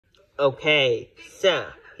Okay, so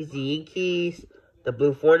he's the Yankees, the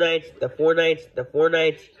Blue Four Knights, the Four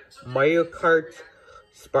Knights, Mario Kart,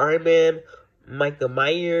 Spider-Man, Michael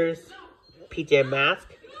Myers, PJ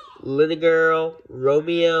Masks, Little Girl,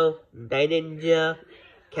 Romeo, Night Ninja,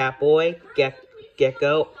 Catboy,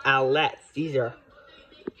 Gecko, Owlette.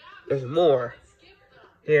 There's more.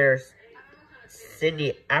 There's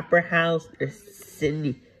Sydney Opera House, there's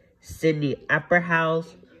Sydney Opera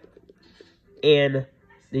House, and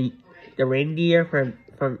the reindeer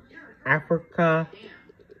from Africa.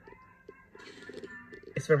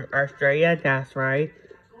 It's from Australia, that's right.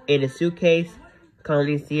 And the suitcase,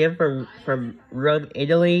 Coliseum from Rome,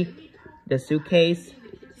 Italy. The suitcase,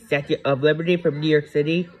 Statue of Liberty from New York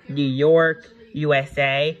City, New York,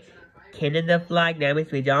 USA. Canada flag, that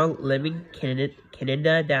means we don't live in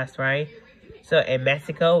Canada, that's right. So in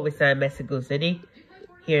Mexico, we saw Mexico City.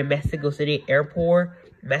 Here in Mexico City Airport,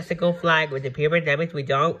 Mexico flag with the pyramid, that means we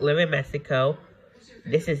don't live in Mexico.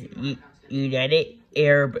 This is United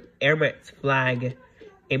Arab Emirates flag.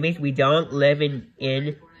 It means we don't live in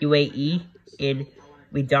UAE. It means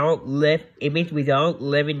we don't live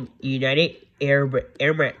in United Arab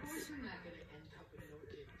Emirates.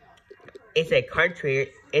 It's a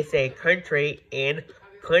country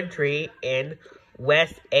in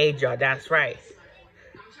West Asia, that's right.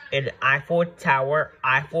 And Eiffel Tower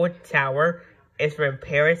is from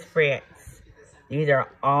Paris, France. These are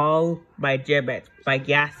all my gibbets, my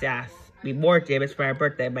gas ass. Be more gibbets for my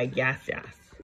birthday, my gas ass.